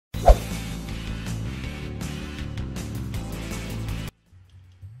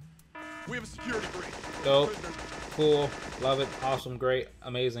We have a security breach. Dope. Cool. Love it. Awesome. Great.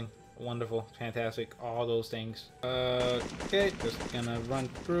 Amazing. Wonderful. Fantastic. All those things. Okay. Just gonna run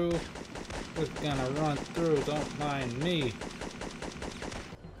through. Just gonna run through. Don't mind me.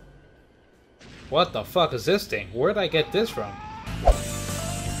 What the fuck is this thing? Where'd I get this from?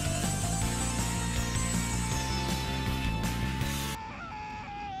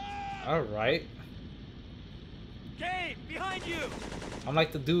 Alright. Gabe, behind you! I'm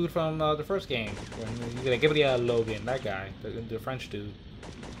like the dude from the first game. When you're gonna give it Logan, that guy, the French dude.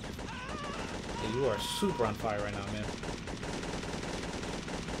 Yeah, you are super on fire right now, man.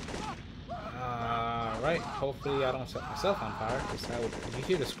 Alright, hopefully I don't set myself on fire. Did you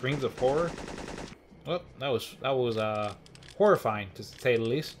hear the screams of horror? Well, that was horrifying, to say the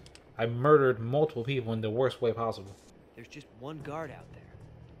least. I murdered multiple people in the worst way possible. There's just one guard out there.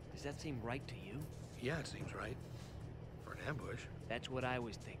 Does that seem right to you? Yeah, it seems right. For an ambush. That's what I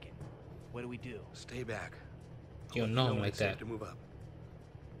was thinking. What do we do? Stay back. You don't know him like that. To move up.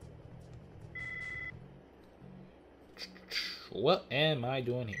 What am I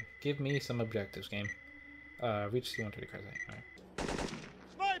doing here? Give me some objectives, game. Reach C-130 cars. Alright.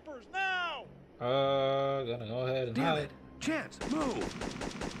 Snipers now! Gonna go ahead and Damn hide. it! Chance, move!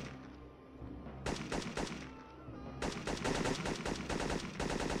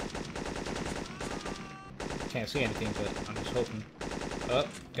 Can't see anything, but I'm just hoping. Oh,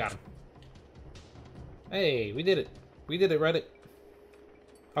 got him. Hey, we did it. We did it, Reddit.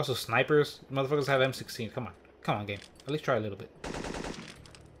 Also, snipers. Motherfuckers have M16. Come on. Come on, game. At least try a little bit.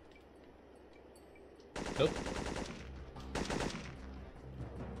 Nope.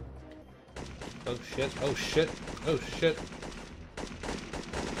 Oh shit. Oh shit. Oh shit.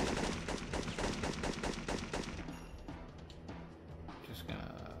 Just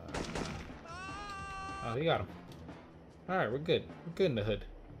gonna... Oh, he got him. Alright, we're good. We're good in the hood.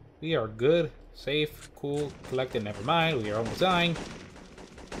 We are good, safe, cool, collected. Never mind. We are almost dying.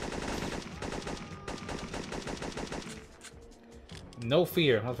 No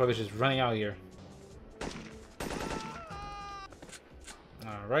fear. Motherfuckers just running out here.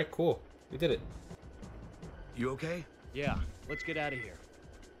 Alright, cool. We did it. You okay? Yeah, let's get out of here.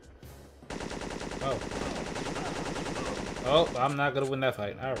 Oh. Oh, I'm not gonna win that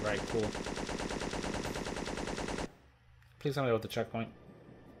fight. Alright, cool. Please tell me about the checkpoint.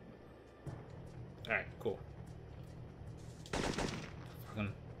 Alright, cool.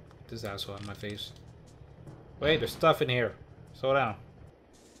 Fucking this asshole in my face. Wait, there's stuff in here. Slow down.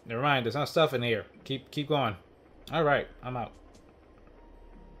 Never mind, there's not stuff in here. Keep going. Alright, I'm out.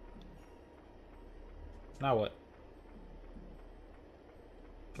 Now what?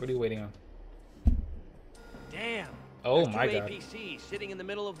 What are you waiting on? Damn! Oh There's my two god. APCs sitting in the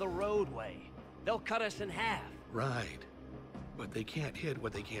middle of the roadway. They'll cut us in half. Right. But they can't hit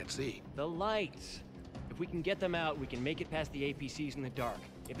what they can't see. The lights. If we can get them out, we can make it past the APCs in the dark.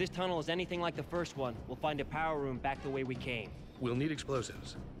 If this tunnel is anything like the first one, we'll find a power room back the way we came. We'll need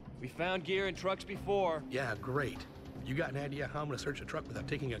explosives. We found gear in trucks before. Yeah, great. You got an idea how I'm gonna search a truck without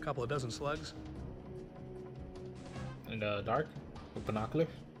taking a couple of dozen slugs? In the dark? With binoculars?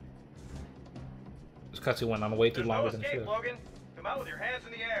 This cutscene went on way too long than it should. Logan. Come out with your hands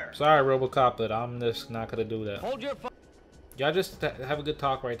in the air. Sorry, RoboCop, but I'm just not gonna do that. Hold your Y'all just have a good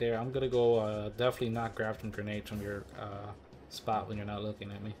talk right there. I'm gonna go definitely not grab some grenades from your spot when you're not looking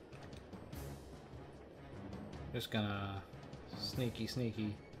at me. Just gonna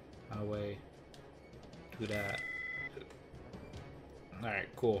sneaky my way to that. Alright,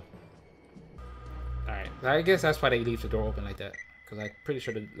 cool. Alright, I guess that's why they leave the door open like that. Because I'm pretty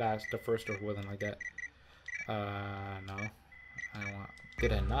sure the first door wasn't like that. No. I don't want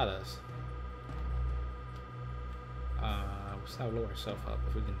granadas. Let's now lower ourselves up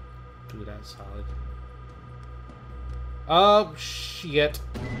if we can do that solid. Oh, shit.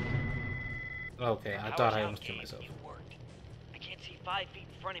 Okay, I thought I almost killed myself. It worked. I can't see 5 feet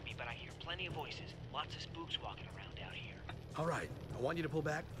in front of me, but I hear plenty of voices. Lots of spooks walking around out here. All right. I want you to pull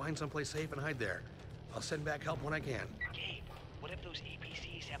back, find someplace safe, and hide there. I'll send back help when I can. Gabe, what if those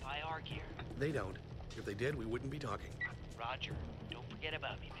APCs have IR gear? They don't. If they did, we wouldn't be talking. Roger. Don't forget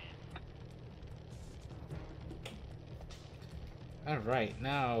about me, man. Alright,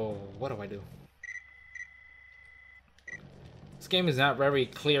 now what do I do? This game is not very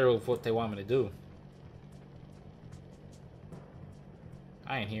clear of what they want me to do.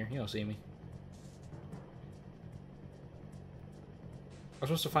 I ain't here, you don't see me. I'm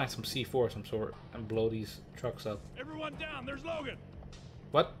supposed to find some C4 of some sort and blow these trucks up. Everyone down, there's Logan!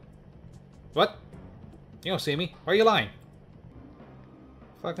 What? What? You don't see me? Why are you lying?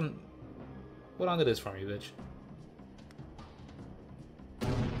 Fucking... What onto this for me, bitch?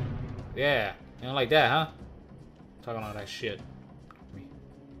 Yeah. You don't like that, huh? Talking all that shit.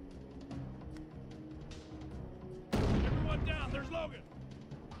 Everyone down. There's Logan.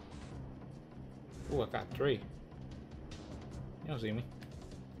 Ooh, I got 3. You don't see me.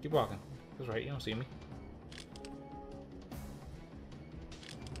 Keep walking. That's right, you don't see me.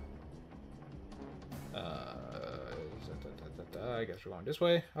 I guess we're going this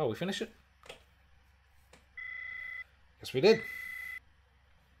way. Oh, we finished it? Yes, we did.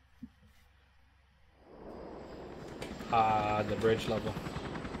 The bridge level.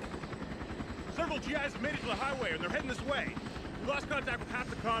 Several GIs have made it to the highway, and they're heading this way. We lost contact with half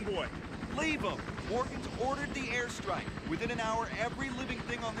the convoy. Leave them! Morgan's ordered the airstrike. Within an hour, every living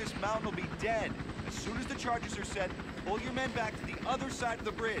thing on this mountain will be dead. As soon as the charges are set, pull your men back to the other side of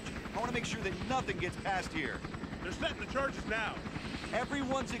the bridge. I want to make sure that nothing gets past here. They're setting the charges now.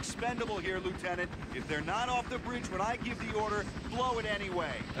 Everyone's expendable here, Lieutenant. If they're not off the bridge when I give the order, blow it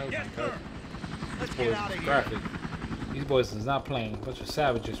anyway. Oh Yes, my God. sir. Let's Boys get out of here. graphic. These boys is not playing. Bunch of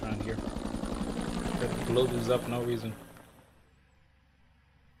savages around here. Try to blow this up for no reason.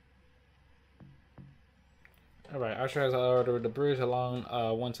 Alright, Usher has ordered the bridge along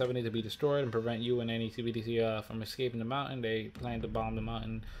 170 to be destroyed and prevent you and any CBDC from escaping the mountain. They plan to bomb the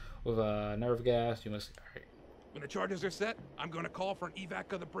mountain with nerve gas. You must... Alright. When the charges are set, I'm going to call for an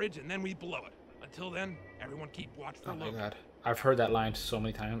evac of the bridge, and then we blow it. Until then, everyone keep watch for Oh my Logan. God. I've heard that line so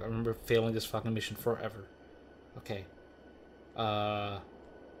many times. I remember failing this fucking mission forever. Okay. From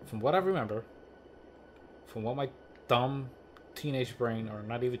what I remember, from what my dumb teenage brain, or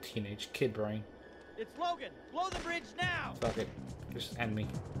not even teenage, kid brain. It's Logan! Blow the bridge now! Fuck it. Just end me.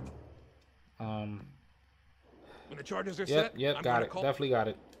 When the charges are Yep, set, yep, I'm got gonna it. call... Definitely got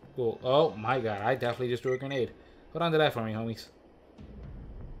it. Cool. Oh my God, I definitely just threw a grenade. Hold on to that for me, homies.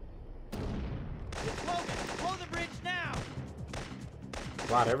 It's Logan! Blow the bridge now!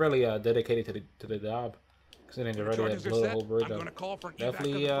 Wow, they're really dedicated to the job. Considering they're When the ready charges to are blow the set, whole bridge I'm up. going to call for an evac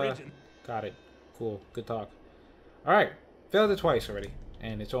Definitely of the bridge, and... got it. Cool. Good talk. Alright. Failed it twice already.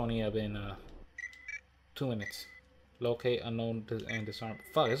 And it's only been 2 minutes. Locate unknown and disarm.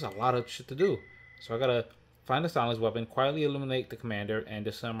 Fuck, there's a lot of shit to do. So I gotta find the silence weapon, quietly eliminate the commander, and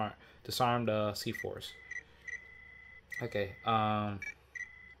disarm the C4s. Okay,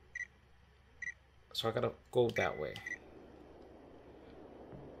 so I gotta go that way.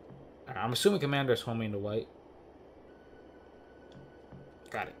 Alright, I'm assuming commander's homing in the white.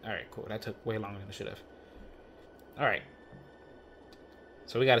 Got it. Alright, cool. That took way longer than it should have. Alright.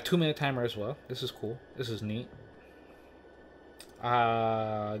 So we got a 2-minute timer as well. This is cool. This is neat.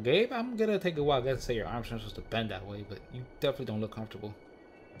 Gabe, I'm gonna take a while. I gotta say your arms aren't supposed to bend that way, but you definitely don't look comfortable.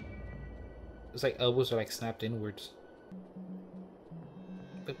 It's like elbows are like snapped inwards.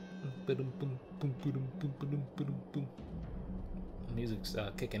 Music's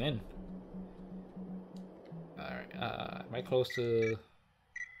kicking in. Alright, am I close to...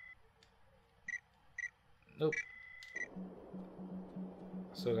 Nope.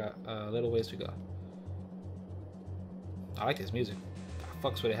 Still got a little ways to go. I like this music. I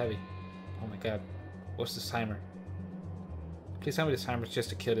fucks with it heavy. Oh my God. What's this timer? Please tell me this timer's just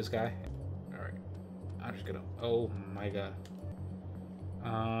to kill this guy. Alright. I'm just gonna... Oh my God.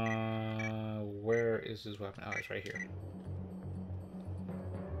 Where is his weapon? Oh, it's right here.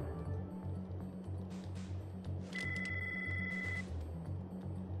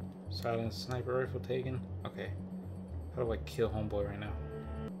 Silent sniper rifle taken. Okay. How do I kill homeboy right now?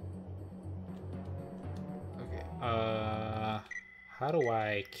 Okay. How do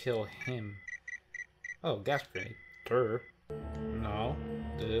I kill him? Oh, gas grenade. Turr. No.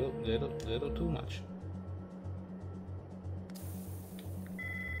 Little too much.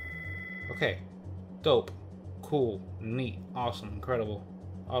 Okay. Dope. Cool. Neat. Awesome. Incredible.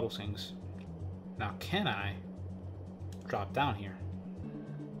 All those things. Now, can I drop down here?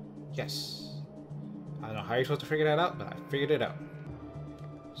 Yes. I don't know how you're supposed to figure that out, but I figured it out.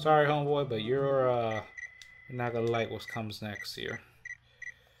 Sorry, homeboy, but you're not gonna like what comes next here.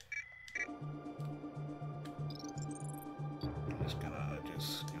 I'm just gonna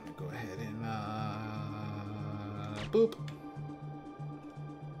go ahead and boop.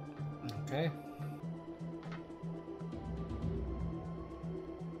 Okay.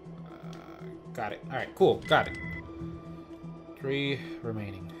 Got it. All right, cool. Got it. 3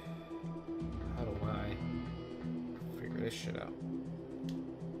 remaining. How do I figure this shit out?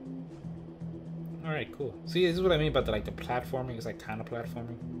 Alright, cool. See, this is what I mean about the platforming. It's like kind of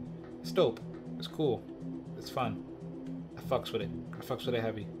platforming. It's dope. It's cool. It's fun. I fucks with it. I fucks with it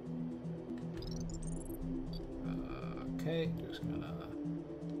heavy. Okay, just gonna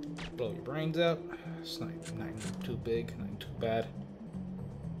blow your brains out. It's not too big, not too bad.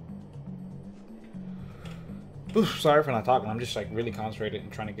 Oof, sorry for not talking. I'm just like really concentrated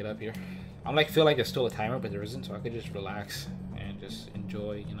and trying to get up here. I'm like feel like there's still a timer, but there isn't, so I could just relax and just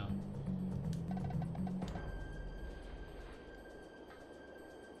enjoy, you know.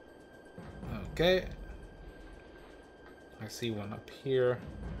 Okay. I see one up here.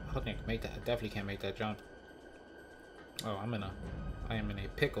 I don't think I can make that. I definitely can't make that jump. Oh, I am in a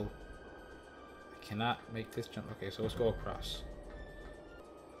pickle. I cannot make this jump. Okay, so let's go across.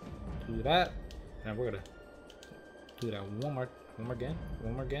 Do that, and we're gonna do that one more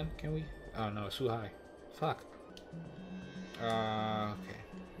again. Can we? Oh no, it's too high. Fuck. Okay.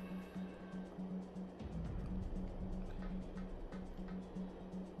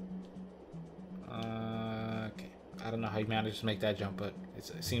 Okay. I don't know how you managed to make that jump, but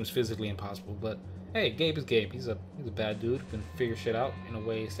it seems physically impossible. But hey, Gabe is Gabe. He's a bad dude. Can figure shit out in a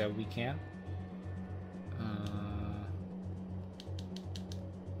ways that we can.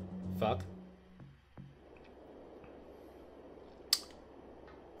 Fuck.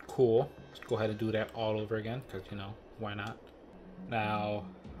 Cool. Let's go ahead and do that all over again, because, you know, why not? Now,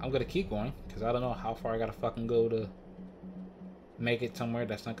 I'm going to keep going, because I don't know how far I got to fucking go to make it somewhere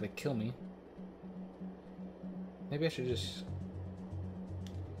that's not going to kill me. Maybe I should just...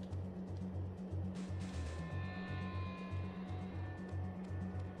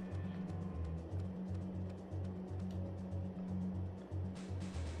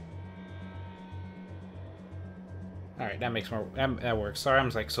 Alright, that makes more... That works. Sorry, I'm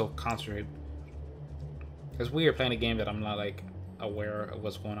like so concentrated. It's weird playing a game that I'm not like aware of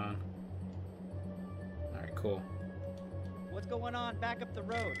what's going on. Alright, cool. What's going on back up the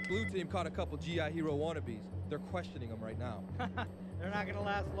road? Blue team caught a couple GI Hero wannabes. They're questioning them right now. They're not gonna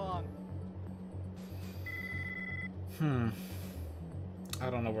last long. I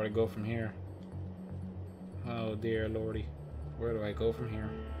don't know where to go from here. Oh dear lordy. Where do I go from here?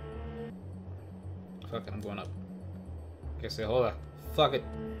 Fuck it, I'm going up. Guess say, hold up. Fuck it.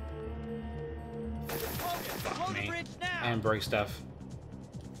 Fuck me. And break stuff.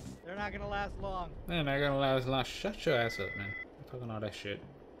 They're not gonna last long. Man, they're gonna last long. Shut your ass up, man. I'm talking all that shit.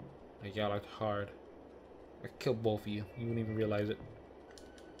 Like y'all like hard. I killed both of you. You wouldn't even realize it.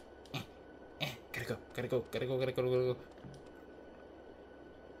 Gotta go. Gotta go. Gotta go. Gotta go. Gotta go.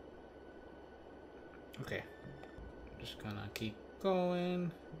 Okay. Just gonna keep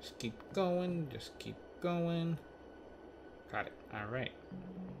going. Just keep going. Just keep going. Got it. Alright.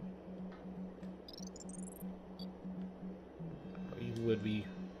 Oh, you would be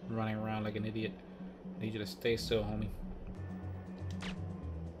running around like an idiot. Need you to stay still, homie.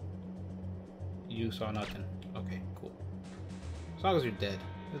 You saw nothing. Okay, cool. As long as you're dead.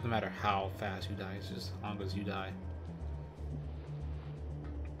 It doesn't matter how fast you die, it's just as long as you die.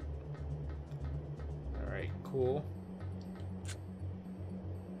 Alright, cool.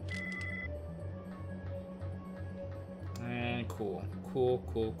 And cool. Cool,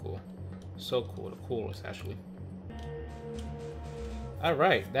 cool, cool. So cool. The coolest, actually.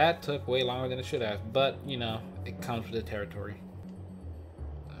 Alright, that took way longer than it should have, but, you know, it comes with the territory.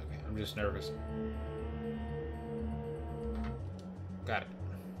 Okay, I'm just nervous. Got it.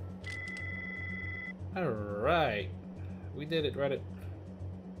 Alright. We did it, Reddit.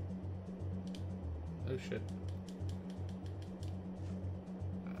 Oh shit.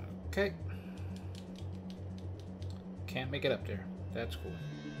 Okay. Can't make it up there. That's cool.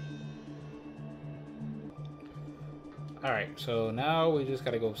 Alright, so now we just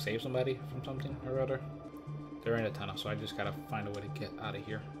gotta go save somebody from something or other. They're in a tunnel, so I just gotta find a way to get out of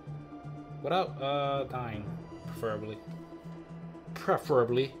here. Without dying, preferably.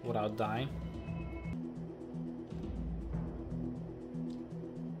 Preferably without dying.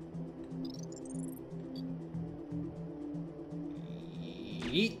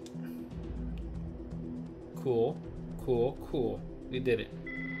 Yeet. Cool, cool, cool. We did it.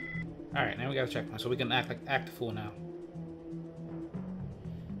 Alright, now we gotta check one, so we can act a fool now.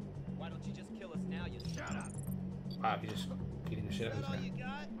 Why don't you just kill us now, you shut up? Wow, you just beating the shit out of this guy. You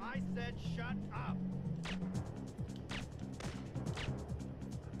got? I said shut up.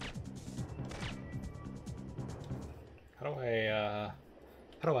 How do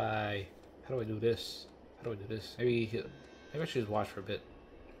I do this? How do I do this? Maybe I should just watch for a bit.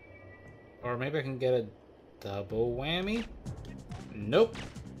 Or maybe I can get a double whammy? Nope.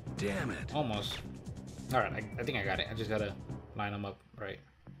 Damn it. Almost. Alright, I think I got it. I just gotta line them up right.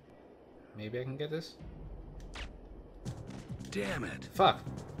 Maybe I can get this? Damn it. Fuck.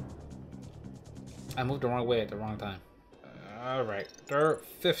 I moved the wrong way at the wrong time. Alright.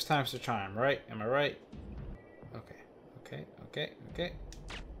 Fifth time's the charm, right? Am I right? Okay. Okay. Okay. Okay.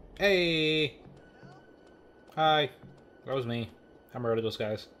 Hey! Hi. That was me. I murdered those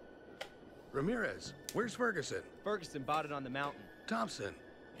guys. Ramirez, where's Ferguson? Ferguson bought it on the mountain. Thompson,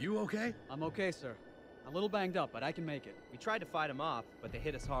 you okay? I'm okay, sir. A little banged up, but I can make it. We tried to fight them off, but they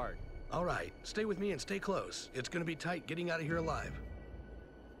hit us hard. All right, stay with me and stay close. It's gonna be tight getting out of here alive.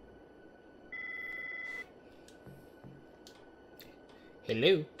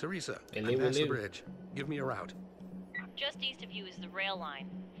 Hello. Teresa, Hello, I'm past the hello. bridge. Give me a route. Just east of you is the rail line.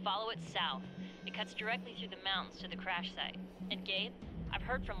 Follow it south. It cuts directly through the mountains to the crash site. And Gabe, I've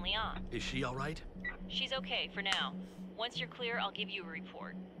heard from Leon. Is she all right? She's okay for now. Once you're clear, I'll give you a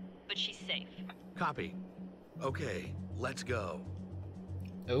report. But she's safe. Copy. Okay, let's go.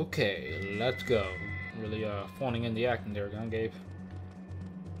 Okay, let's go. Really phoning in the acting there, huh, Gabe?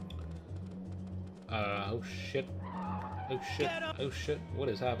 Oh shit. Oh shit. Oh shit. What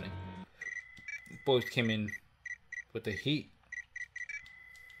is happening? Boys came in with the heat.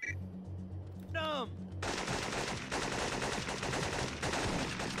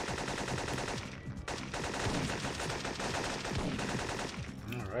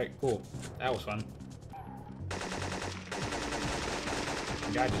 Alright, cool. That was fun.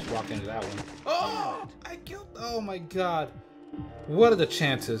 Guy just walked into that one. Oh! I killed. Oh my god. What are the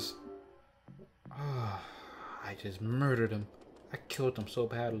chances? Oh, I just murdered him. I killed him so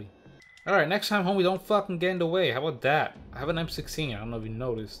badly. Alright, next time, homie, don't fucking get in the way. How about that? I have an M16. I don't know if you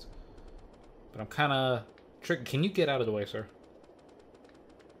noticed. But I'm kind of tricky. Can you get out of the way, sir?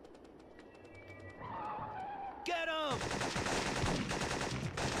 Get him!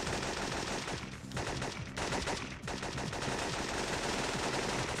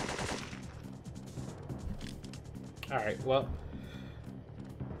 Alright, well.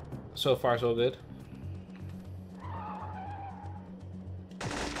 So far, so good.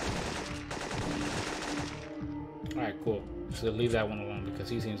 Alright, cool. So leave that one alone because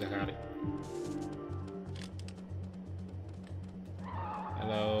he seems to have it.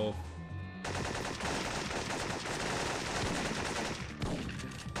 Hello.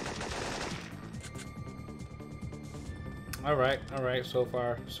 Alright, so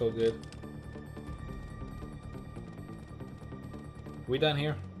far, so good. We done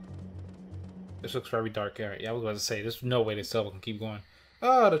here? This looks very dark area. Yeah, I was about to say, there's no way this level can keep going.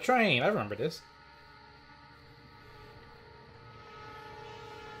 Oh, the train! I remember this.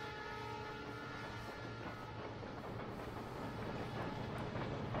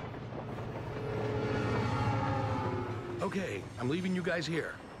 Okay, I'm leaving you guys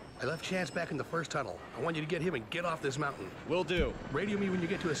here. I left Chance back in the first tunnel. I want you to get him and get off this mountain. Will do. Radio me when you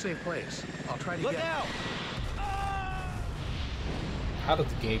get to a safe place. I'll try to Look get... out! How does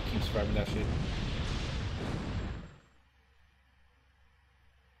the game keep surviving that shit?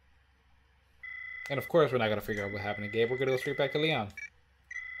 And of course we're not gonna figure out what happened to Gabe. We're gonna go straight back to Leon.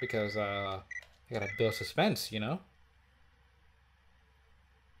 Because I gotta build suspense, you know?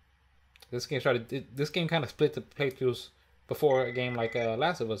 This game kind of split the playthroughs before a game like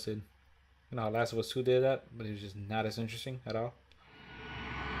Last of Us did. You know how Last of Us 2 did that, but it was just not as interesting at all.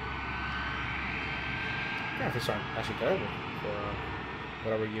 Graphics aren't actually terrible for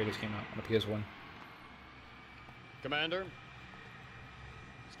whatever year this came out on the PS1. Commander,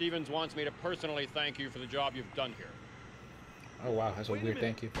 Stevens wants me to personally thank you for the job you've done here. Oh wow, that's a weird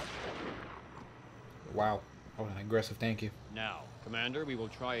thank you. Wow, oh, an aggressive thank you. Now, Commander, we will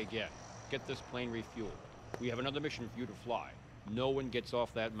try again. Get this plane refueled. We have another mission for you to fly. No one gets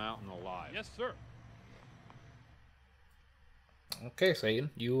off that mountain alive. Yes, sir. Okay,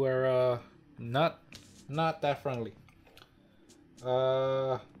 Satan, you are not that friendly.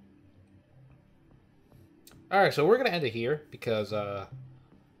 Alright, so we're gonna end it here because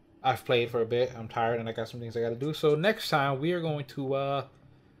I've played for a bit. I'm tired and I got some things I gotta do. So next time we are going to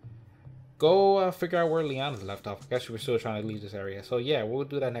go figure out where Leon is left off. I guess we're still trying to leave this area. So yeah, we'll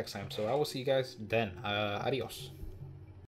do that next time. So I will see you guys then. Adios.